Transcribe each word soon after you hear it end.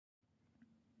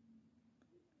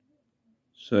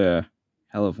So yeah,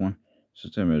 hello everyone. So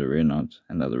today I'm going to re-announce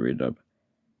another redub,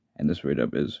 and this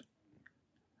redub is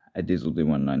a Diesel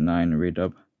D199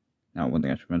 redub. Now, one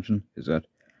thing I should mention is that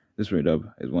this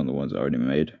redub is one of the ones I already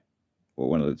made, or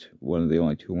one of the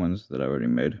only two ones that I already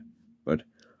made. But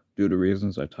due to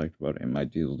reasons I talked about in my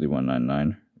Diesel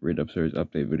D199 redub series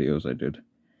update videos I did,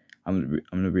 I'm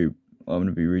gonna be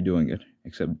redoing it,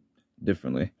 except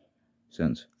differently.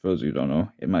 Since, for those of you who don't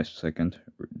know, in my second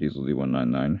Diesel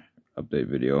D199 update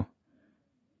video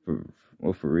for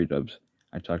redubs,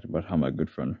 I talked about how my good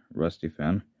friend Rusty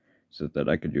Fan said that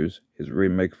I could use his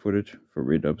remake footage for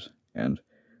redubs, and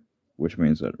which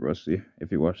means that Rusty, if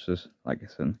you watch this, like I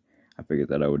said, I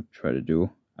figured I would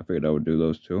do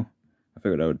those two. I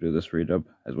figured I would do this redub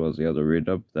as well as the other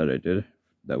redub that I did.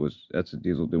 That's a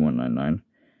Diesel D199,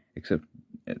 except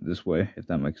this way, if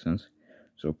that makes sense.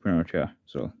 So pretty much, yeah.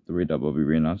 So the redub I'll be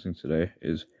re-announcing today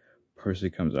is Percy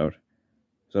Comes Out.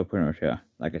 So pretty much, yeah.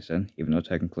 Like I said, even though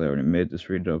technically I already made this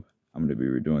redub, I'm going to be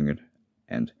redoing it.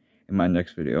 And in my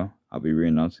next video, I'll be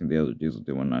re-announcing the other Diesel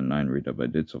D199 redub I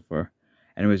did so far.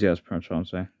 Anyways, yeah, that's pretty much all I'm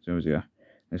saying. So anyways, yeah.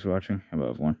 Thanks for watching. Have a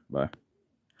good one. Bye.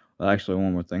 Well, actually,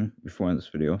 one more thing before I end this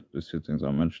video. There's two things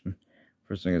I'll mention.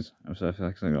 First thing is, I'm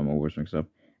self-accidentally got my words mixed up.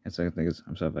 And second thing is,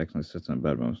 I'm self-accidentally sitting in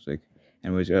bed by mistake.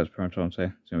 Anyways, yeah, that's pretty much all I'm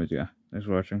saying. So anyways, yeah. Thanks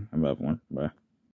for watching. Have a good one. Bye.